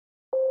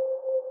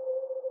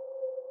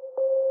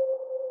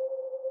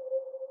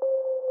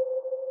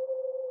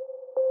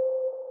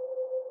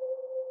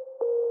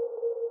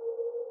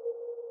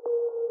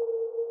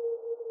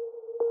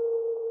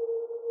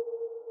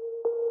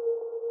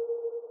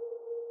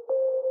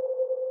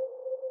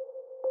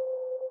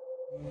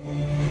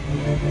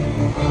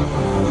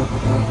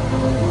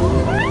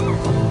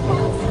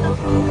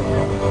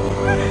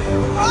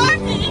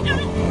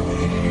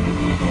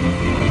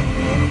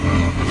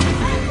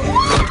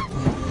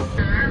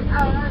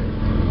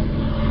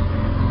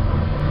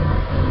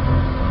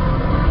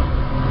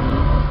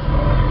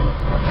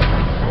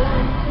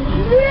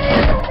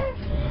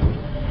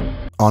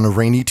On a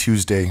rainy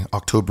Tuesday,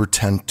 October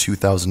 10,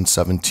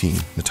 2017,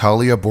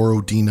 Natalia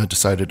Borodina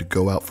decided to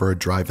go out for a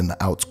drive in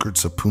the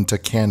outskirts of Punta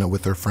Cana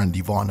with her friend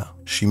Ivana.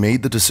 She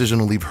made the decision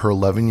to leave her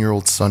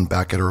 11-year-old son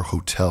back at her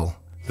hotel.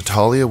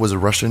 Natalia was a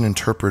Russian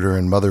interpreter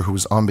and mother who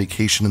was on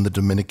vacation in the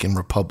Dominican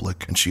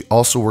Republic, and she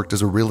also worked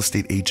as a real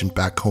estate agent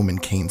back home in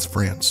Cannes,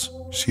 France.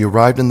 She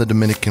arrived in the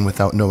Dominican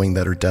without knowing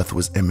that her death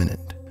was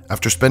imminent.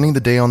 After spending the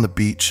day on the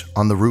beach,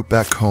 on the route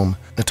back home,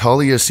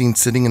 Natalia is seen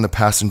sitting in the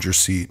passenger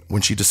seat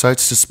when she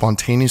decides to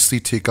spontaneously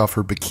take off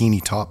her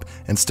bikini top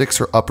and sticks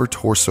her upper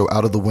torso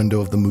out of the window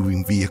of the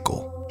moving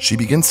vehicle. She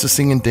begins to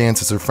sing and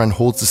dance as her friend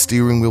holds the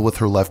steering wheel with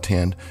her left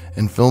hand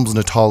and films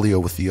Natalia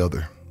with the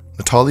other.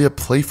 Natalia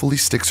playfully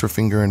sticks her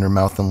finger in her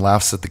mouth and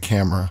laughs at the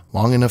camera,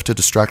 long enough to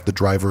distract the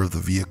driver of the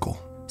vehicle.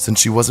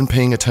 Since she wasn't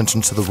paying attention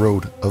to the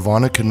road,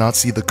 Ivana could not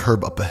see the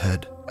curb up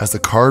ahead. As the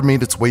car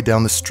made its way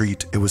down the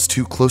street, it was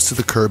too close to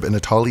the curb and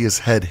Natalia's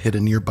head hit a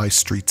nearby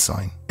street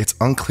sign. It's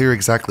unclear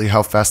exactly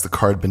how fast the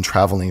car had been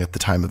traveling at the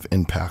time of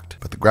impact,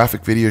 but the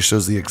graphic video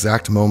shows the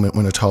exact moment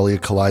when Natalia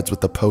collides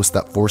with the post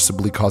that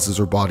forcibly causes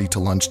her body to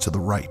lunge to the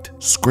right.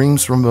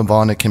 Screams from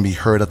Ivana can be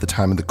heard at the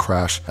time of the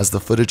crash, as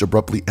the footage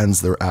abruptly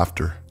ends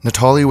thereafter.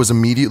 Natalia was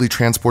immediately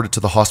transported to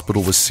the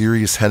hospital with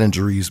serious head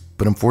injuries,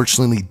 but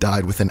unfortunately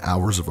died within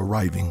hours of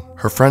arriving.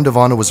 Her friend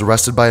Ivana was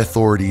arrested by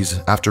authorities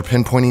after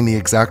pinpointing the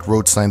exact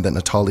road sign that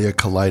Natalia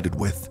collided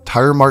with.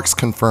 Tire marks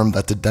confirmed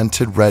that the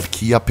dented red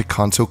Kia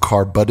Picanto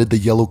car butted the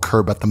yellow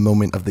curb at the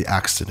moment of the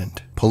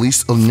accident.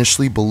 Police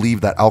initially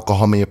believed that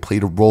alcohol may have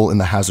played a role in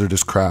the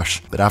hazardous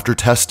crash, but after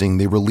testing,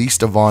 they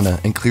released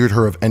Ivana and cleared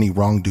her of any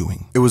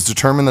wrongdoing. It was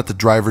determined that the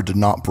driver did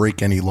not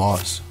break any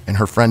laws, and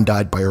her friend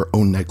died by her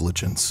own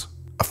negligence.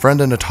 A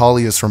friend of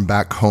Natalia's from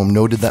back home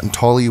noted that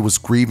Natalia was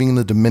grieving in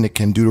the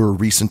Dominican due to her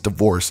recent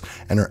divorce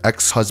and her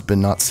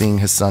ex-husband not seeing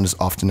his son as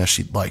often as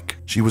she'd like.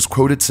 She was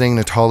quoted saying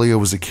Natalia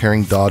was a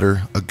caring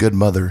daughter, a good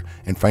mother,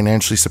 and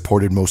financially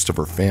supported most of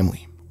her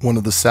family. One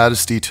of the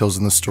saddest details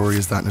in the story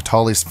is that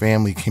Natalia's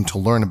family came to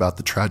learn about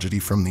the tragedy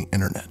from the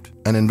internet.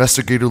 An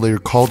investigator later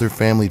called her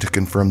family to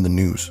confirm the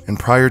news. And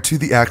prior to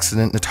the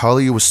accident,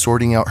 Natalia was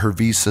sorting out her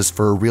visas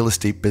for a real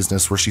estate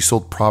business where she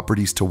sold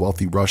properties to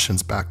wealthy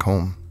Russians back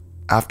home.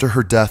 After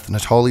her death,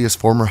 Natalia's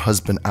former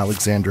husband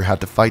Alexander had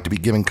to fight to be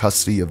given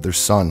custody of their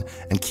son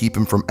and keep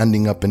him from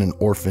ending up in an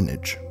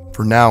orphanage.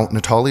 For now,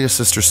 Natalia's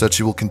sister said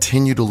she will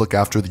continue to look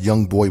after the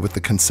young boy with the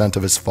consent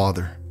of his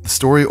father. The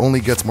story only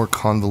gets more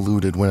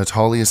convoluted when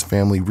Natalia's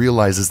family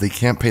realizes they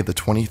can't pay the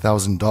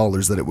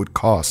 $20,000 that it would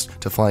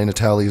cost to fly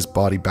Natalia's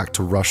body back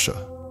to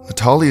Russia.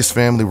 Natalia's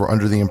family were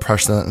under the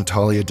impression that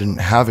Natalia didn't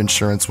have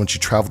insurance when she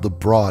traveled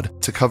abroad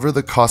to cover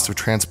the cost of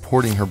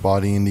transporting her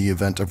body in the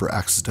event of her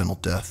accidental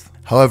death.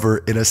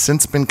 However, it has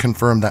since been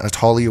confirmed that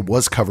Natalia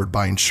was covered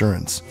by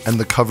insurance, and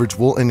the coverage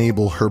will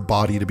enable her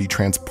body to be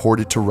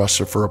transported to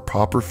Russia for a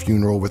proper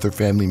funeral with her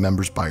family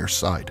members by her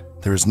side.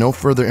 There is no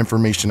further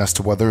information as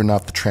to whether or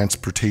not the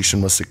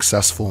transportation was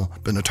successful,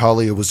 but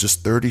Natalia was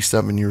just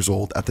 37 years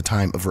old at the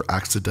time of her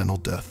accidental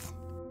death.